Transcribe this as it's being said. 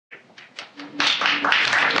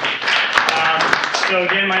So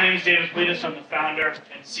again, my name is David Politis. I'm the founder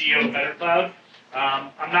and CEO of BetterCloud.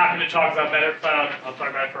 I'm not going to talk about BetterCloud. I'll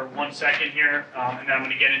talk about it for 1 second here, and then I'm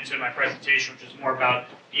going to get into my presentation, which is more about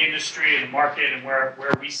the industry and the market and where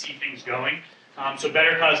we see things going. So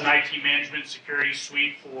BetterCloud is an IT management security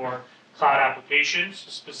suite for cloud applications,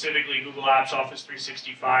 specifically Google Apps, Office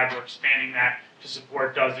 365. We're expanding that to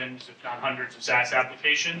support dozens, if not hundreds, of SaaS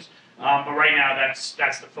applications. But right now,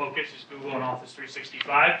 that's the focus, is Google and Office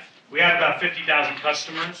 365. We have about 50,000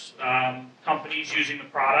 customers, companies using the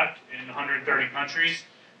product in 130 countries.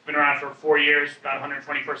 Been around for 4 years, about a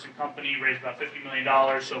 120-person company, raised about $50 million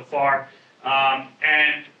so far.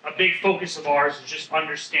 And a big focus of ours is just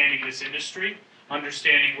understanding this industry,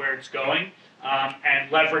 understanding where it's going, and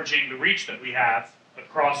leveraging the reach that we have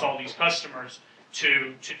across all these customers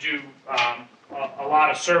to do a lot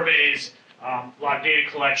of surveys, a lot of data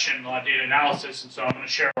collection, a lot of data analysis, and so I'm going to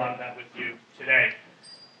share a lot of that with you today.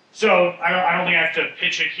 So I don't think I have to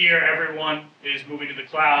pitch it here. Everyone is moving to the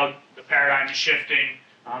cloud. The paradigm is shifting.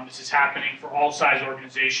 This is happening for all size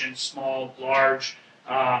organizations, small, large,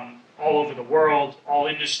 all over the world, all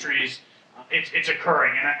industries. It's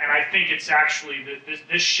occurring, and I think it's actually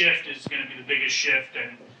this shift is going to be the biggest shift,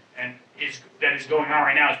 and that is going on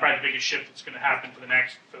right now. It's probably the biggest shift that's going to happen for the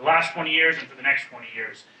last 20 years and for the next 20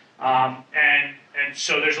 years. And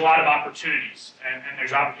so there's a lot of opportunities, and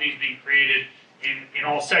there's opportunities being created in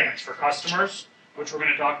all segments, for customers, which we're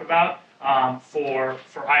going to talk about, for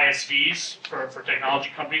ISVs, for technology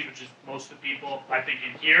companies, which is most of the people, I think,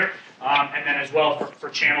 in here, and then as well for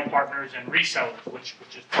channel partners and resellers, which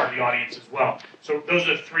is part of the audience as well. So those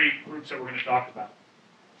are the three groups that we're going to talk about.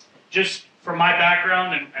 Just from my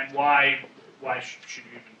background and why should you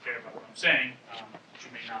even care about what I'm saying, which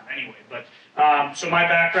you may not anyway, but so my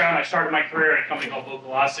background, I started my career at a company called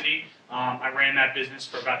Velocity. I ran that business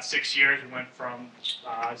for about 6 years. We went from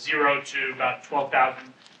 0 to about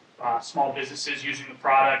 12,000 small businesses using the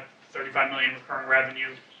product, 35 million recurring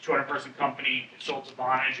revenue, 200-person company. It sold to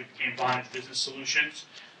Vonage. It became Vonage Business Solutions.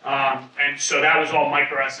 And so that was all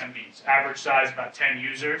micro SMBs, average size about 10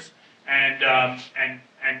 users. And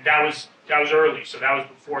that was early. So that was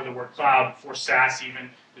before the word cloud, before SaaS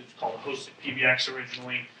even. It was called hosted PBX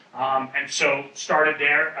originally. And so started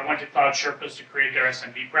there. I went to Cloud Sherpas to create their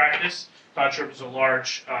SMB practice. Cloud Sherpas is a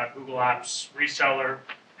large Google Apps reseller,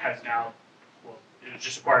 has now, well, it was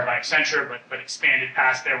just acquired by Accenture, but expanded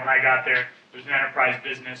past there. When I got there, it was an enterprise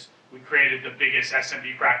business. We created the biggest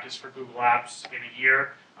SMB practice for Google Apps in a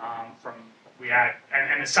year.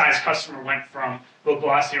 And the size customer went from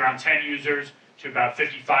Velocity around 10 users to about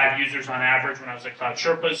 55 users on average when I was at Cloud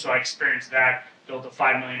Sherpas. So I experienced that. Built a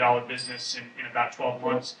 $5 million business in about 12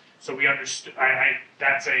 months. So we understood,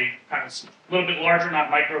 that's a kind of a little bit larger, not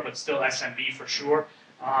micro, but still SMB for sure.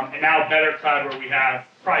 And now BetterCloud, where we have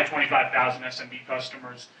probably 25,000 SMB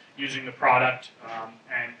customers using the product.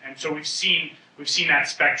 And so we've seen that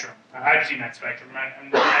spectrum. I've seen that spectrum.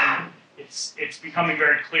 And it's becoming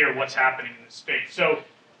very clear what's happening in this space. So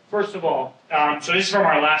first of all, so this is from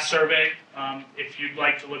our last survey. If you'd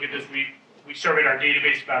like to look at this, we surveyed our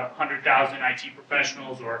database, about 100,000 IT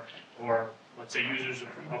professionals or let's say users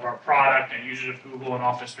of our product and users of Google and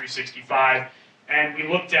Office 365. And we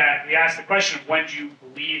asked the question of when do you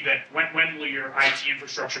believe that, when will your IT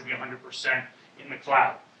infrastructure be 100% in the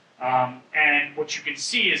cloud? And what you can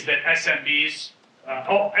see is that SMBs,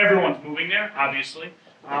 everyone's moving there, obviously,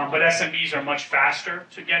 but SMBs are much faster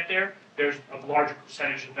to get there. There's a larger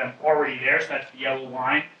percentage of them already there, so that's the yellow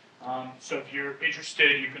line. So if you're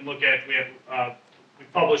interested, you can look at,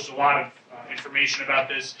 we've published a lot of information about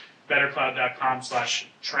this,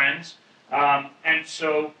 bettercloud.com/trends. And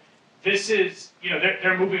so this is,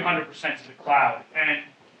 they're moving 100% to the cloud. And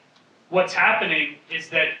what's happening is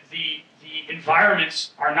that the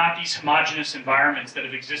environments are not these homogeneous environments that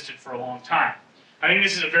have existed for a long time. I think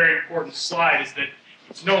this is a very important slide, is that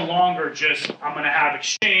it's no longer just, I'm going to have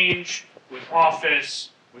Exchange with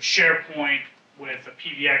Office, with SharePoint, with a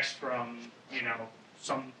PBX from,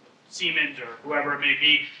 some Siemens or whoever it may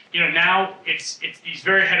be. Now it's these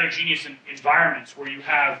very heterogeneous environments where you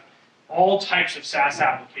have all types of SaaS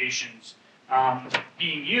applications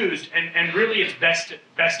being used, and really it's best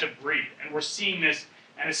of breed. And we're seeing this,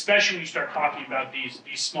 and especially when you start talking about these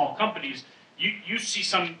small companies, you see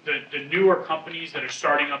some the newer companies that are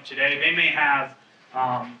starting up today. They may have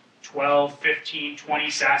 12, 15, 20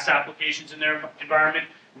 SaaS applications in their environment.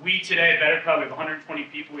 We today at BetterCloud, we have 120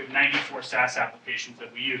 people. We have 94 SaaS applications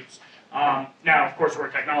that we use. Now, of course, we're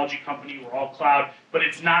a technology company. We're all cloud, but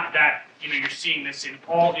it's not that. You're seeing this in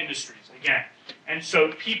all industries again, and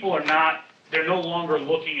so people are not. They're no longer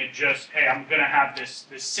looking at just, hey, I'm going to have this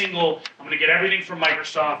single. I'm going to get everything from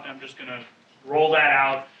Microsoft, and I'm just going to roll that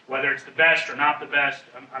out, whether it's the best or not the best.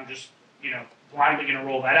 I'm just, blindly going to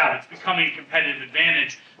roll that out. It's becoming a competitive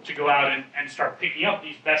advantage to go out and start picking up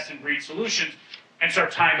these best-in-breed solutions and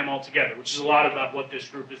start tying them all together, which is a lot about what this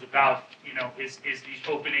group is about, is these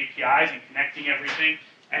open APIs and connecting everything.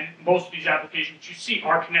 And most of these applications you see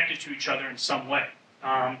are connected to each other in some way.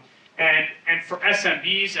 And for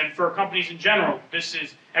SMBs and for companies in general,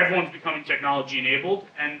 everyone's becoming technology enabled,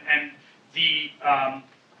 and the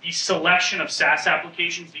selection of SaaS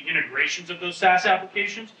applications, the integrations of those SaaS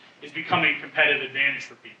applications is becoming a competitive advantage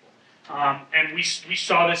for people. And we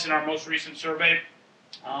saw this in our most recent survey.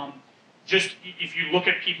 Just if you look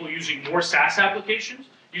at people using more SaaS applications,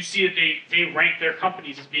 you see that they rank their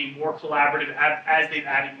companies as being more collaborative as they've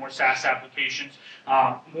added more SaaS applications,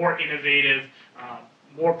 more innovative,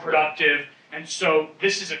 more productive. And so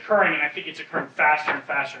this is occurring, and I think it's occurring faster and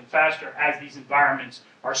faster and faster as these environments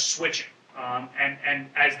are switching, and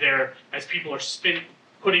as people are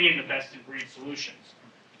putting in the best-in-breed solutions.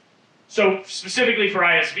 So specifically for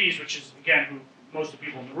ISVs, which is, again, who most of the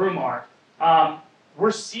people in the room are,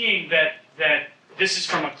 we're seeing that this is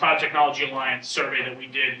from a Cloud Technology Alliance survey that we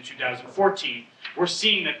did in 2014. We're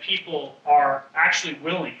seeing that people are actually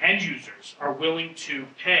willing, end users are willing to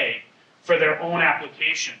pay for their own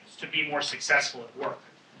applications to be more successful at work.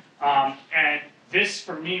 And this,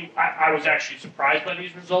 for me, I was actually surprised by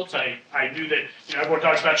these results. I knew that everyone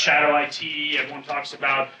talks about shadow IT, everyone talks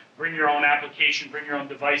about bring your own application, bring your own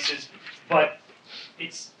devices, but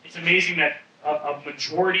it's amazing that a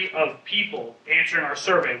majority of people answering our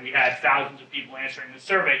survey, we had thousands of people answering the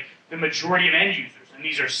survey, the majority of end users, and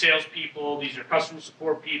these are salespeople, these are customer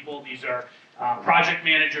support people, these are project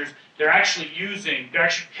managers, they're actually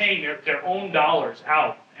paying their own dollars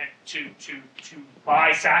out to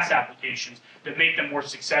buy SaaS applications that make them more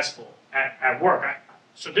successful at work.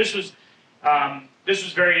 So this was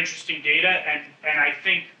very interesting data, and I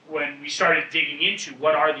think when we started digging into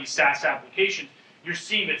what are these SaaS applications, you're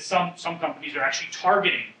seeing that some companies are actually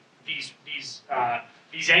targeting these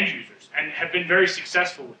end users and have been very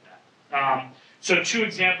successful with that. So two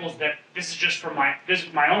examples that this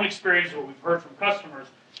is my own experience, what we've heard from customers,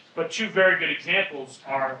 but two very good examples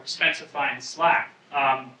are Expensify and Slack.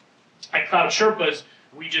 At Cloud Sherpas,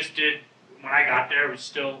 we just did, when I got there, it was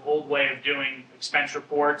still old way of doing expense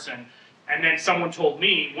reports, and then someone told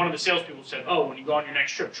me, one of the salespeople said, oh, when you go on your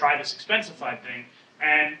next trip, try this Expensify thing.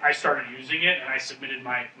 And I started using it, and I submitted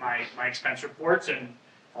my expense reports, and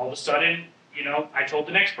all of a sudden, I told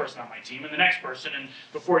the next person on my team and the next person, and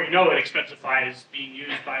before you know it, Expensify is being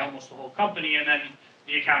used by almost the whole company, and then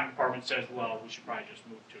the accounting department says, well, we should probably just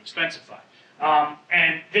move to Expensify.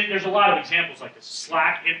 And there's a lot of examples like this.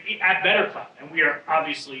 Slack at BetterCloud, and we are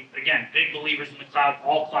obviously, again, big believers in the cloud,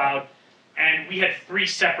 all cloud, and we had 3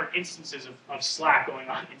 separate instances of Slack going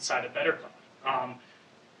on inside of BetterCloud.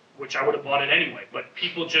 Which I would have bought it anyway, but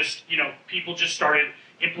people just started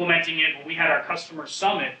implementing it. When we had our customer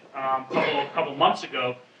summit a couple months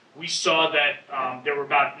ago, we saw that there were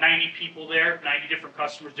about 90 people there, 90 different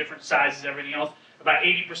customers, different sizes, everything else. About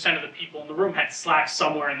 80% of the people in the room had Slack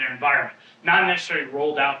somewhere in their environment. Not necessarily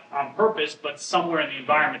rolled out on purpose, but somewhere in the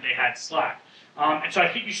environment they had Slack. And so I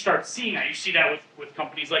think you start seeing that. You see that with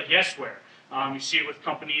companies like Yesware. You see it with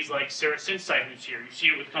companies like Cirrus Insight, who's here. You see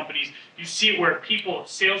it with companies. You see it where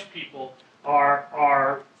salespeople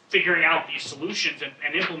are figuring out these solutions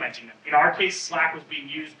and implementing them. In our case, Slack was being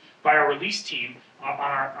used by our release team on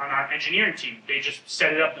our engineering team. They just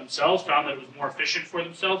set it up themselves, found that it was more efficient for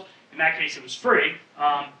themselves. In that case, it was free.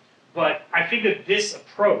 But I think that this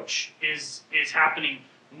approach is happening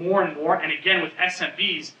more and more. And again, with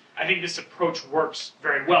SMBs, I think this approach works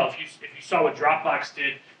very well. If you saw what Dropbox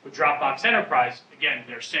did with Dropbox Enterprise, again,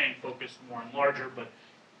 they're saying focus more on larger, but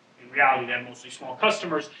in reality, they have mostly small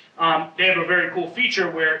customers. They have a very cool feature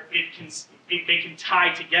where they can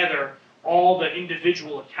tie together all the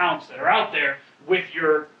individual accounts that are out there with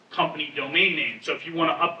your company domain name. So if you want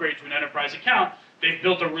to upgrade to an enterprise account, they've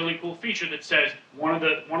built a really cool feature that says one of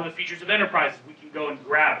the features of Enterprise is we can go and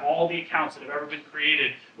grab all the accounts that have ever been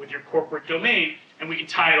created with your corporate domain, and we can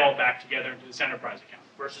tie it all back together into this enterprise account.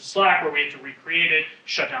 Versus Slack, where we have to recreate it,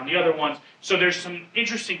 shut down the other ones. So there's some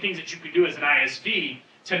interesting things that you can do as an ISV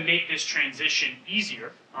to make this transition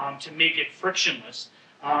easier, to make it frictionless.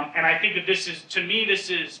 And I think that this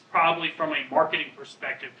is probably from a marketing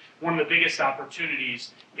perspective, one of the biggest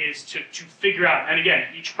opportunities is to figure out, and again,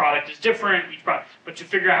 each product is different, but to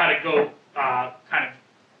figure out how to go kind of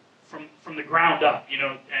from the ground up,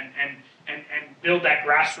 and build that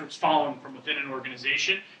grassroots following from within an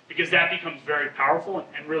organization, because that becomes very powerful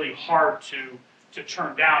and really hard to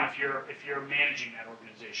turn down if you're managing that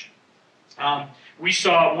organization. We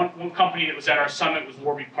saw one company that was at our summit was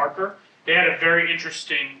Warby Parker. They had a very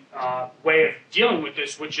interesting way of dealing with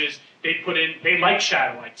this, which is they like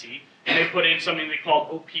shadow IT, and they put in something they called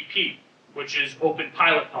OPP, which is Open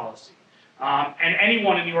Pilot Policy. And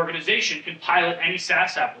anyone in the organization can pilot any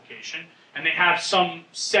SaaS application, and they have some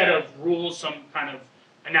set of rules, some kind of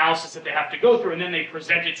analysis that they have to go through, and then they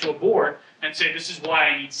present it to a board and say, this is why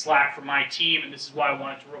I need Slack for my team, and this is why I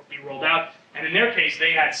want it to be rolled out. And in their case,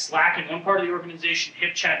 they had Slack in one part of the organization,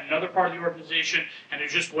 HipChat in another part of the organization, and it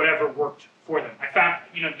was just whatever worked for them. I found,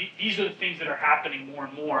 these are the things that are happening more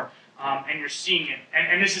and more, and you're seeing it.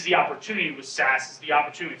 And this is the opportunity with SaaS, is the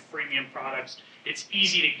opportunity with freemium products. It's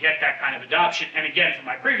easy to get that kind of adoption. And again, from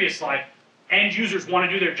my previous slide, end users want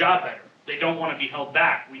to do their job better. They don't want to be held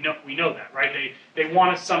back. We know that, right? They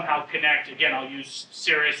want to somehow connect. Again, I'll use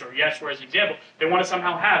Sirius or Yesware as an example. They want to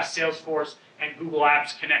somehow have Salesforce and Google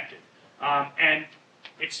Apps connected. And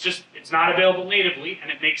it's not available natively,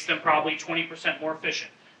 and it makes them probably 20% more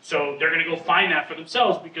efficient. So they're going to go find that for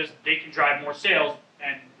themselves because they can drive more sales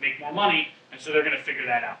and make more money, and so they're going to figure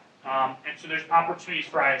that out. And so there's opportunities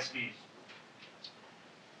for ISVs.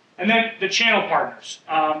 And then the channel partners.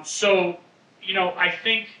 I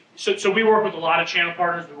think, so we work with a lot of channel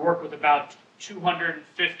partners. We work with about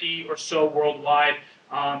 250 or so worldwide.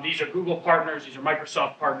 These are Google partners. These are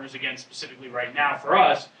Microsoft partners, again, specifically right now for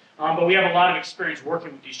us. But we have a lot of experience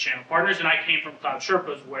working with these channel partners, and I came from Cloud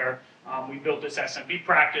Sherpas, where we built this SMB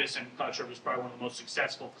practice, and Cloud Sherpas is probably one of the most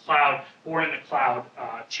successful born in the cloud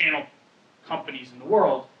channel companies in the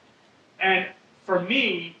world. And for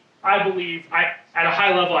me, I believe, at a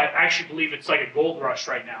high level, I actually believe it's like a gold rush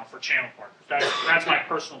right now for channel partners. That's my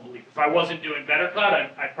personal belief. If I wasn't doing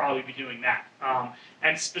BetterCloud, I'd probably be doing that.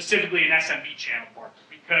 And specifically an SMB channel partner,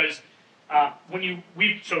 because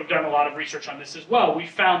we've done a lot of research on this as well. We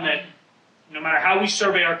found that no matter how we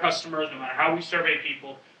survey our customers, no matter how we survey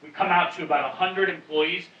people, we come out to about 100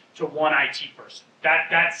 employees to one IT person.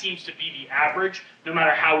 That seems to be the average. No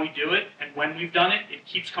matter how we do it and when we've done it, it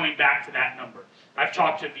keeps coming back to that number. I've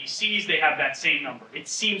talked to VCs, they have that same number. It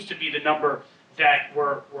seems to be the number that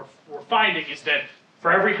we're finding is that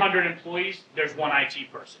for every 100 employees, there's one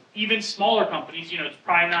IT person. Even smaller companies, it's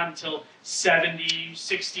probably not until 70,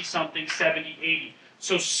 60-something, 70, 80.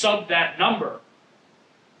 So sub that number,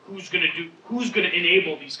 who's going to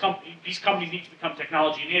enable these companies? These companies need to become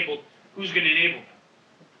technology enabled. Who's going to enable them?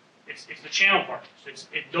 It's the channel partners.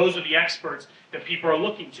 Those are the experts that people are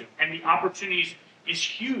looking to. And the opportunities is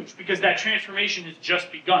huge because that transformation has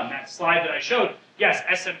just begun. That slide that I showed, yes,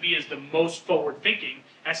 SMB is the most forward-thinking.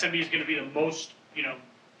 SMB is going to be the most,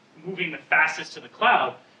 moving the fastest to the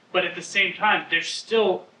cloud. But at the same time, there's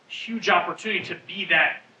still huge opportunity to be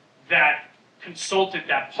that consultant,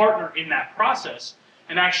 that partner in that process,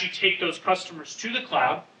 and actually take those customers to the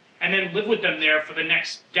cloud and then live with them there for the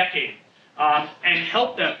next decade. And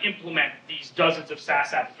help them implement these dozens of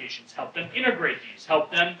SaaS applications, help them integrate these,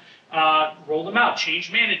 help them roll them out,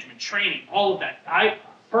 change management, training, all of that. I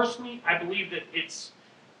believe that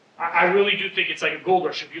I really do think it's like a gold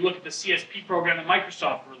rush. If you look at the CSP program that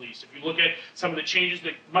Microsoft released, if you look at some of the changes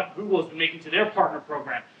that Google has been making to their partner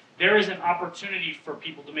program, there is an opportunity for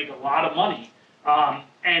people to make a lot of money.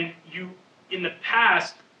 And in the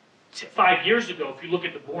past, 5 years ago, if you look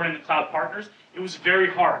at the born in the cloud partners, it was very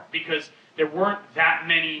hard because there weren't that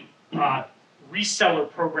many reseller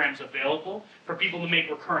programs available for people to make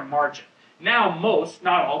recurring margin. Now most,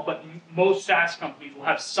 not all, but most SaaS companies will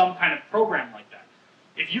have some kind of program like that.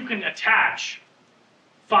 If you can attach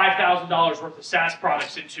 $5,000 worth of SaaS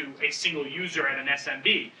products into a single user at an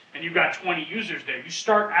SMB, and you've got 20 users there, you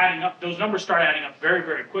start adding up, those numbers start adding up very,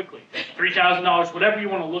 very quickly. $3,000, whatever you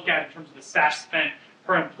want to look at in terms of the SaaS spend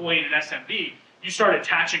per employee in an SMB, you start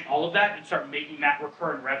attaching all of that and start making that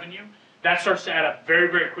recurring revenue. That starts to add up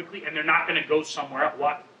very, very quickly, and they're not going to go somewhere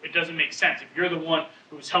else. It doesn't make sense. If you're the one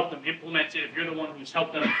who's helped them implement it, if you're the one who's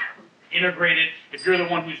helped them integrate it, if you're the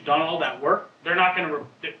one who's done all that work, they're going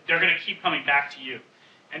to keep coming back to you.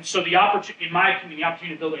 And so the opportunity, in my opinion, the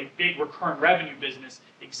opportunity to build a big recurring revenue business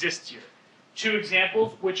exists here. 2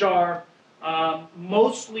 examples, which are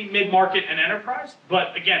mostly mid-market and enterprise,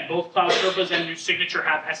 but again, both Cloud Sherpas and New Signature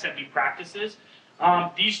have SMB practices.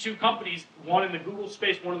 These 2 companies, one in the Google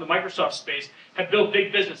space, one in the Microsoft space, have built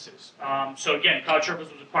big businesses. So again, Cloud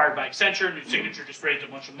Sherpas was acquired by Accenture. New Signature just raised a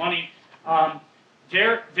bunch of money.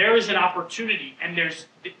 There is an opportunity, and there's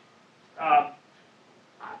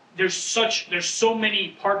so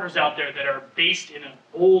many partners out there that are based in an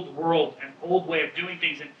old world, an old way of doing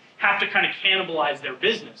things, and have to kind of cannibalize their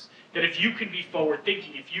business. That if you can be forward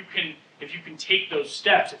thinking, if you can take those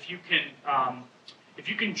steps, if you can if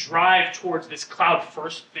you can drive towards this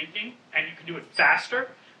cloud-first thinking and you can do it faster,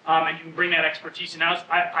 and you can bring that expertise in-house,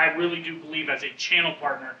 I really do believe as a channel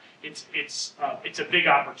partner, it's a big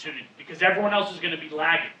opportunity because everyone else is going to be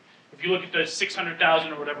lagging. If you look at the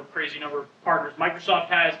 600,000 or whatever crazy number of partners Microsoft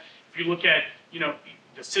has, if you look at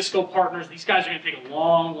the Cisco partners, these guys are going to take a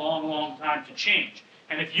long time to change.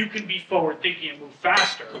 And if you can be forward-thinking and move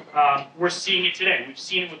faster, we're seeing it today. We've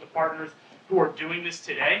seen it with the partners who are doing this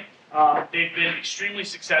today. They've been extremely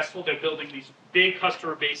successful. They're building these big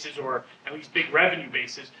customer bases, or at least big revenue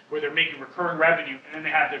bases, where they're making recurring revenue, and then they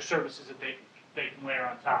have their services that they can layer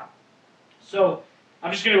on top. So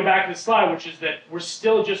I'm just going to go back to the slide, which is that we're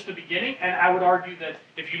still just the beginning, and I would argue that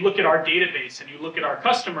if you look at our database and you look at our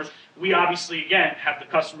customers, we obviously, again, have the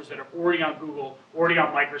customers that are already on Google, already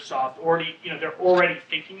on Microsoft, already, they're already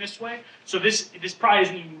thinking this way. So this probably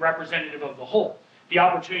isn't even representative of the whole. The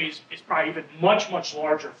opportunity is probably even much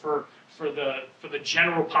larger for the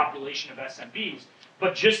general population of SMBs.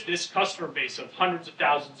 But just this customer base of hundreds of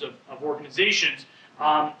thousands of organizations,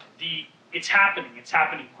 it's happening. It's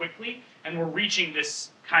happening quickly, and we're reaching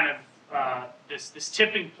this kind of this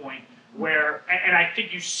tipping point where, and I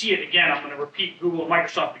think you see it again. I'm going to repeat Google and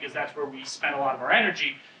Microsoft because that's where we spend a lot of our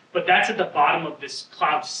energy. But that's at the bottom of this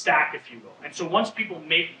cloud stack, if you will. And so once people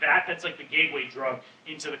make that, that's like the gateway drug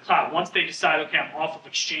into the cloud. Once they decide, okay, I'm off of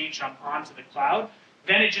Exchange and I'm onto the cloud,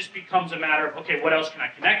 then it just becomes a matter of, okay, what else can I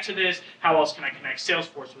connect to this? How else can I connect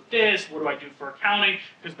Salesforce with this? What do I do for accounting?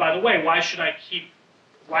 Because by the way, why should I keep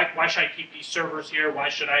these servers here? Why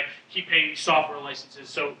should I keep paying these software licenses?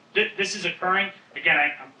 So this is occurring. Again,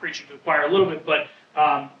 I'm preaching to the choir a little bit, but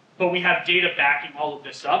we have data backing all of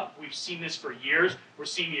this up. We've seen this for years. We're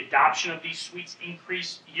seeing the adoption of these suites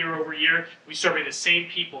increase year over year. We survey the same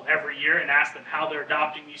people every year and ask them how they're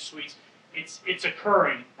adopting these suites. It's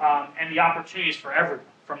occurring, and the opportunities for everyone,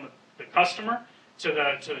 from the customer to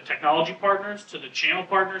the technology partners to the channel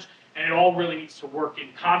partners, and it all really needs to work in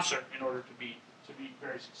concert in order to be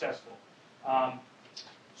very successful.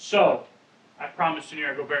 So I promised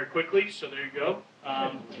Sunir I'd go very quickly, so there you go.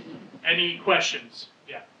 Any questions?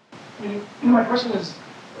 Yeah. I mean, my question is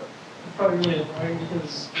probably really annoying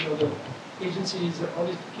because the agencies, all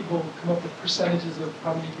these people come up with percentages of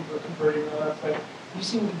how many people are converting and all that, but you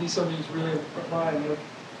seem to be somebody who's really on the front line. Like,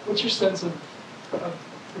 what's your sense of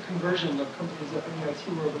the conversion of companies in the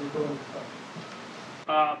IT world that are going to the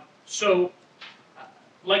cloud? So,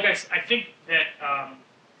 like I think that,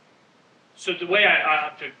 so the way I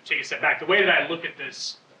have to take a step back, the way that I look at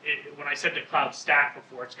this, when I said the cloud stack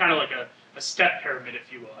before, it's kind of like a step pyramid,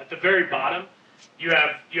 if you will. At the very bottom, you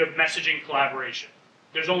have messaging collaboration.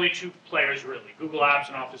 There's only two players really, Google Apps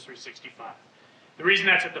and Office 365. The reason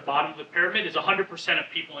that's at the bottom of the pyramid is 100% of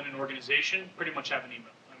people in an organization pretty much have an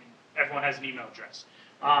email. I mean, everyone has an email address.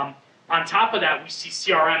 On top of that, we see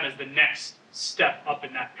CRM as the next step up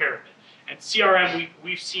in that pyramid. And CRM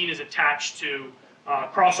we've seen is attached to,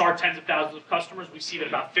 across our tens of thousands of customers, we see that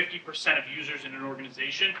about 50% of users in an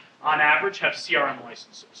organization, on average, have CRM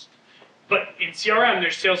licenses. But in CRM,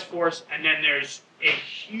 there's Salesforce, and then there's a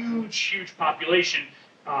huge population,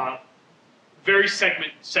 very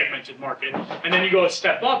segmented market. And then you go a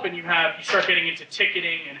step up, and you start getting into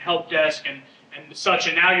ticketing and help desk and such,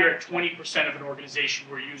 and now you're at 20% of an organization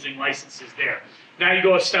who are using licenses there. Now you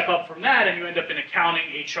go a step up from that, and you end up in accounting,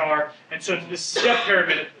 HR, and so it's this step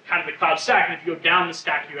pyramid, kind of the cloud stack. And if you go down the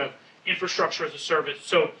stack, you have infrastructure as a service.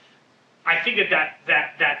 So I think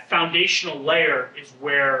that foundational layer is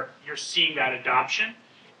where you're seeing that adoption,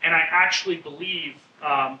 and I actually believe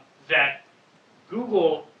that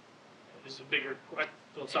Google, this is a bigger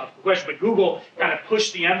philosophical question, but Google kind of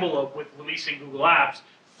pushed the envelope with releasing Google Apps,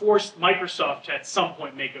 forced Microsoft to at some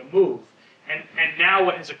point make a move. And now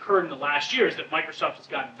what has occurred in the last year is that Microsoft has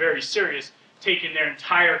gotten very serious, taking their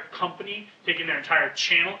entire company, taking their entire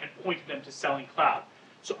channel, and pointed them to selling cloud.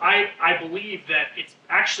 So I believe that it's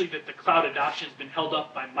actually that the cloud adoption has been held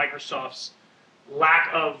up by Microsoft's lack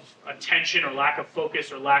of attention or lack of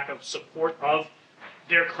focus or lack of support of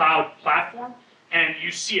their cloud platform. And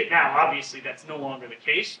you see it now, obviously, that's no longer the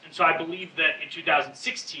case. And so I believe that in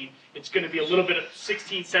 2016, it's going to be a little bit of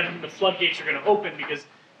 16, 17, the floodgates are going to open because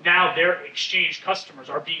now their Exchange customers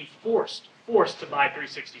are being forced to buy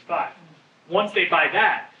 365. Once they buy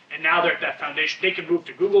that, and now they're at that foundation, they can move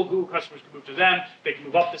to Google, Google customers can move to them, they can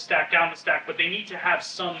move up the stack, down the stack, but they need to have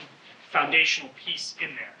some foundational piece in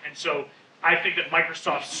there. And so I think that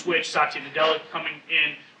Microsoft's switch, Satya Nadella coming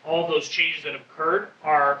in, all those changes that have occurred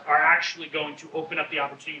are actually going to open up the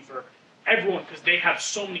opportunity for everyone because they have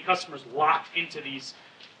so many customers locked into these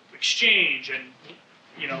Exchange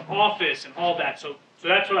and Office and all that. So So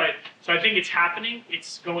that's what so I think it's happening.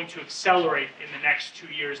 It's going to accelerate in the next 2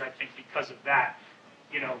 years, I think, because of that,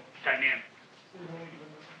 dynamic.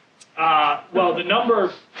 Well, the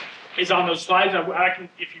number is on those slides.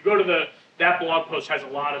 If you go to that blog post has a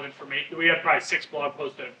lot of information. We have probably 6 blog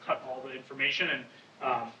posts that have cut all the information, and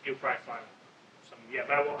you'll probably find some. Yeah,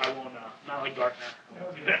 but I won't. Not like Gartner.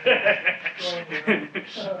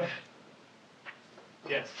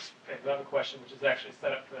 Yes, okay, we have a question which is actually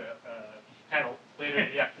set up for the panel later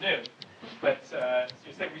in the afternoon. But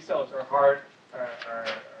you say resellers are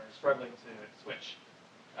struggling to switch,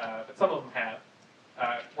 but some of them have,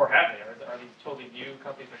 or have they? Are these totally new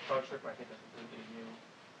companies like CloudStrip? I think that's completely new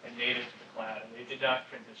and native to the cloud, and they did not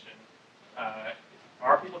transition.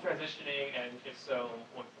 Are people transitioning, and if so,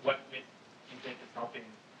 what do you think is helping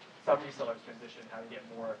some resellers transition? How to get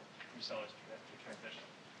more resellers to transition?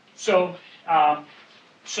 So,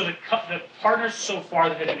 the partners so far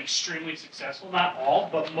that have been extremely successful, not all,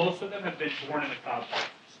 but most of them have been born in the cloud partners.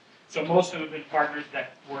 So most of them have been partners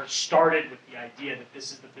that were started with the idea that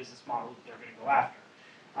this is the business model that they're going to go after.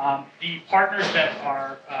 The partners that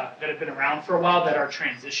have been around for a while, that are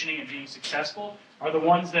transitioning and being successful, are the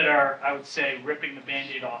ones that are, I would say, ripping the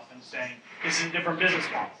Band-Aid off and saying, this is a different business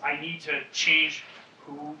model. I need to change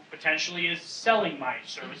who potentially is selling my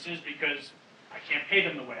services because I can't pay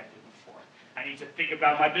them the way I did before. I need to think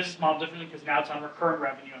about my business model differently because now it's on recurring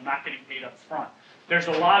revenue. I'm not getting paid up front. There's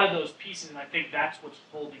a lot of those pieces, and I think that's what's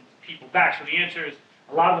holding people back. So the answer is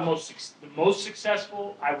a lot of the most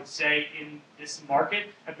successful, I would say, in this market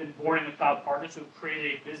have been born in the cloud partners who have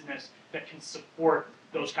created a business that can support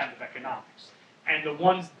those kinds of economics. And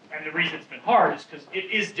the reason it's been hard is because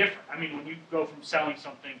it is different. I mean, when you go from selling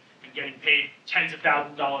something and getting paid tens of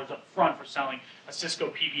thousands of dollars up front for selling a Cisco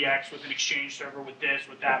PBX with an Exchange server, with this,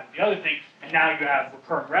 with that, with the other thing, and now you have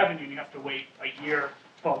recurring revenue and you have to wait a year,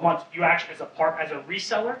 12 months, you actually, as a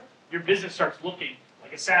reseller, your business starts looking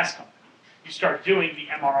like a SaaS company. You start doing the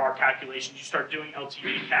MRR calculations. You start doing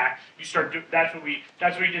LTV to CAC. You start that's what we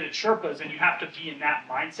did at Sherpas, and you have to be in that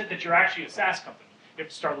mindset that you're actually a SaaS company. You have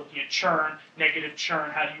to start looking at churn, negative churn.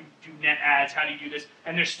 How do you do net ads? How do you do this?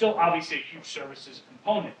 And there's still obviously a huge services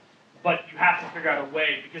component, but you have to figure out a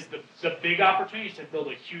way, because the big opportunity is to build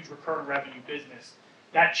a huge recurring revenue business.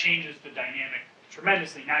 That changes the dynamic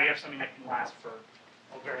tremendously. Now you have something that can last for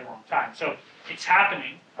a very long time. So it's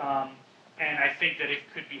happening. And I think that it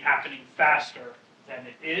could be happening faster than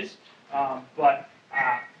it is. But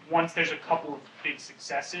once there's a couple of big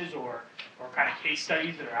successes or kind of case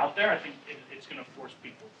studies that are out there, I think it's going to force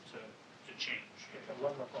people to change. Okay,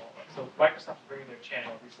 one more follow-up. So Microsoft's bringing their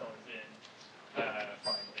channel resellers in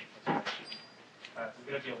finally. There's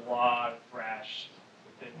going to be a lot of thrash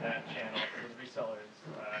within that channel for the resellers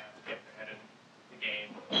get their head in the game.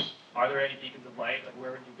 Are there any beacons of light? Like, where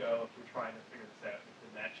would you go if you're trying to figure this out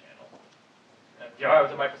within that channel? If I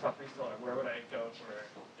was a Microsoft reseller, where would I go for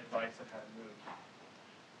advice on how to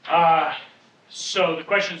move? So the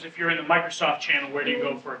question is, if you're in the Microsoft channel, where do you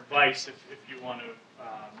go for advice if you want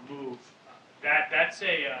to move? That's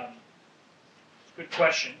a good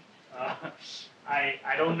question.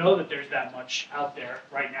 I don't know that there's that much out there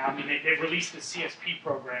right now. I mean, they've released the CSP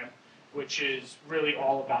program, which is really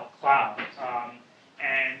all about cloud.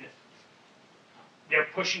 And they're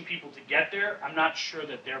pushing people to get there. I'm not sure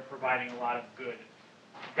that they're providing a lot of good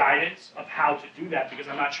guidance of how to do that, because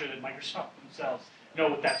I'm not sure that Microsoft themselves know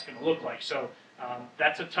what that's going to look like. So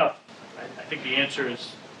that's a tough, I think the answer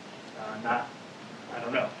is not, I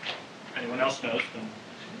don't know. If anyone else knows,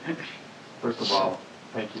 then. First of all,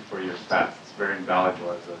 thank you for your stats. It's very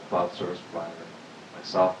invaluable as a cloud service provider.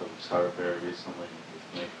 Myself, that we started very recently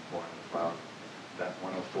with native born in the cloud. That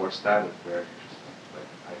 104 stat is very interesting.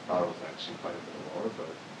 I thought it was actually quite a bit lower,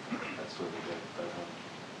 but that's really good.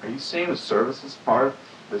 But, are you seeing the services part,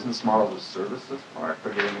 business model of the services part,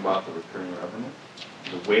 forgetting about the recurring revenue?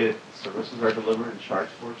 The way that services are delivered and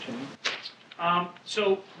charged for change?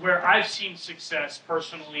 So where I've seen success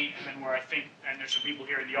personally, and then where I think, and there's some people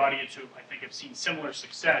here in the audience who I think have seen similar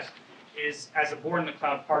success, is as a born in the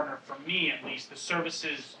cloud partner, for me at least, the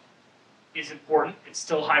services is important. It's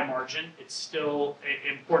still high margin. It's still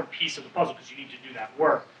an important piece of the puzzle because you need to do that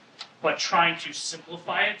work. But trying to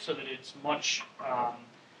simplify it so that it's much,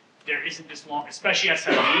 there isn't this long, especially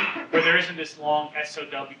SMB, where there isn't this long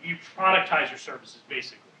SOW. You productize your services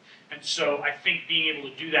basically. And so I think being able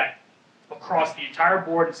to do that across the entire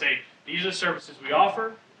board and say, these are the services we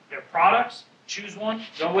offer, they're products, choose one,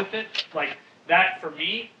 go with it. Like that for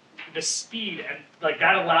me, the speed and like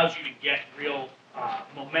that allows you to get real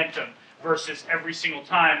momentum versus every single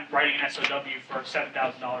time writing an SOW for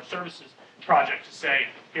 $7,000 services project to say,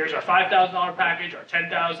 here's our $5,000 package, our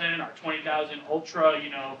 $10,000, our $20,000 Ultra,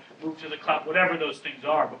 move to the cloud, whatever those things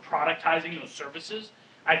are. But productizing those services,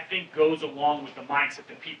 I think, goes along with the mindset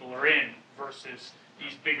that people are in versus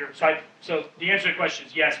these bigger. So the answer to the question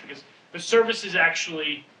is yes, because the service is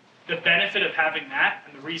actually the benefit of having that,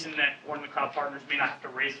 and the reason that one of the cloud partners may not have to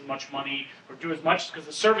raise as much money or do as much is because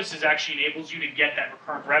the services actually enables you to get that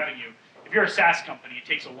recurrent revenue. If you're a SaaS company, it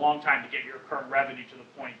takes a long time to get your recurrent revenue to the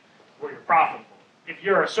point where you're profitable. If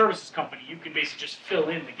you're a services company, you can basically just fill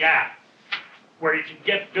in the gap where you can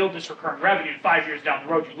build this recurrent revenue. 5 years down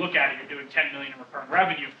the road, you look at it, you're doing $10 million in recurrent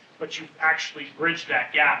revenue, but you've actually bridged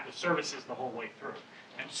that gap with services the whole way through.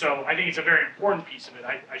 And so I think it's a very important piece of it.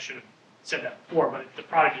 I should have said that before, but the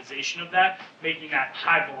productization of that, making that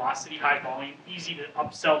high velocity, high volume, easy to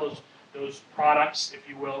upsell those products, if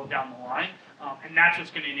you will, down the line. And that's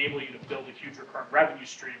what's going to enable you to build a huge recurrent revenue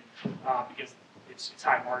stream because it's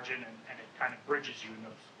high margin and it kind of bridges you in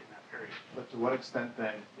that period. But to what extent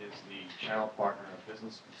then is the channel partner a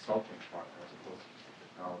business consulting partner as opposed to a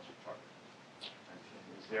technology partner? And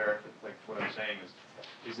is there, like what I'm saying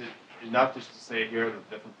is it enough just to say here are the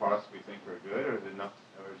different products we think are good, or is it enough,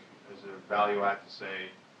 or is there a value add to say,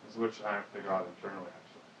 this is what we're trying to figure out internally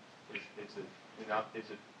actually? Is it enough, is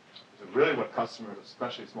it really what customers,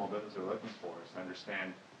 especially small businesses, are looking for, is to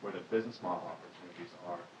understand where the business model opportunities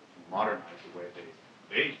are to modernize the way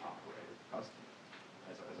they operate as a customer?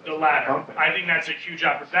 The latter. I think that's a huge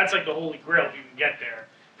opportunity. That's like the holy grail if you can get there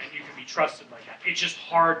and you can be trusted like that. It's just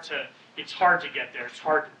hard to get there. It's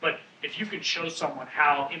hard, but if you can show someone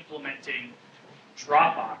how implementing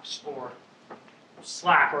Dropbox or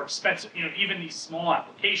Slack or expensive, even these small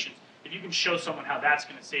applications, if you can show someone how that's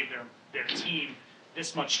going to save their team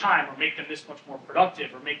this much time or make them this much more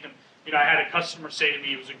productive or make them, I had a customer say to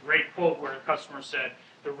me, it was a great quote where a customer said,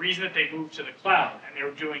 the reason that they moved to the cloud and they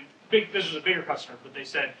were doing this was a bigger customer, but they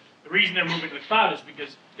said the reason they're moving to the cloud is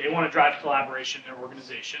because they want to drive collaboration in their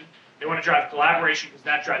organization. They want to drive collaboration because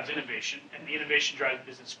that drives innovation, and the innovation drives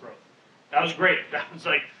business growth. That was great. That was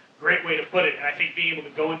like a great way to put it. And I think being able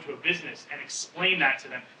to go into a business and explain that to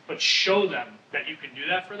them, but show them that you can do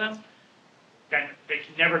that for them, then they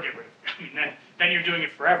can never get rid of it. I mean, then you're doing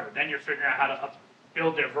it forever. Then you're figuring out how to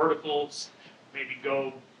build their verticals, maybe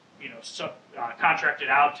go, contract it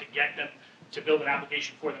out to get them to build an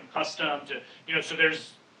application for them custom to, so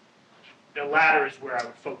there's, the latter is where I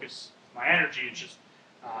would focus my energy. It's just,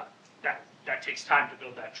 that takes time to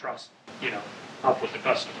build that trust, up with the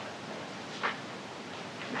customer.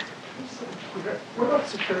 What about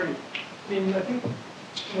security? I mean, I think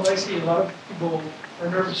what I see, a lot of people are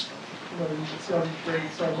nervous. You see all these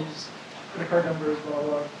rates, all these credit card numbers, blah,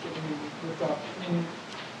 blah, getting ripped off. I mean,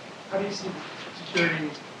 how do you see security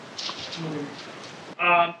moving?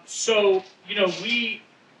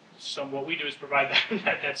 What we do is provide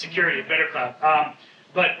that security at BetterCloud.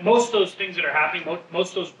 But most of those things that are happening, most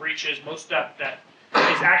of those breaches, most of that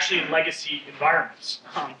is actually in legacy environments.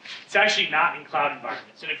 It's actually not in cloud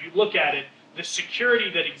environments. And if you look at it, the security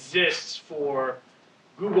that exists for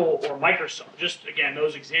Google or Microsoft, just again,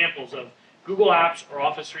 those examples of Google Apps or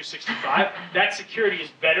Office 365, that security is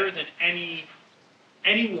better than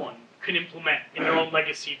anyone can implement in their own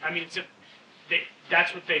legacy. I mean,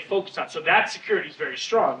 that's what they focus on. So that security is very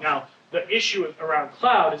strong. Now, the issue around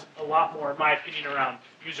cloud is a lot more, in my opinion, around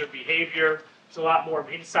user behavior. It's a lot more of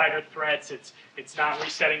insider threats. It's not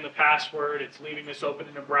resetting the password. It's leaving this open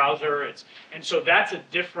in a browser. And so that's a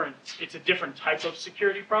different type of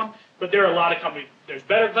security problem. But there are a lot of companies. There's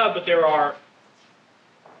BetterCloud, but there are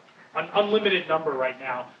an unlimited number right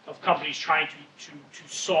now of companies trying to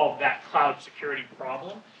solve that cloud security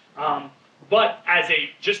problem. But as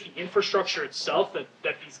just the infrastructure itself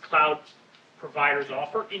that these cloud providers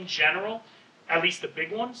offer in general, at least the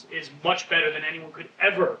big ones, is much better than anyone could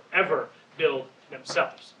ever build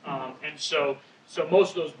themselves. And so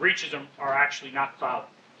most of those breaches are actually not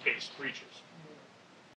cloud-based breaches.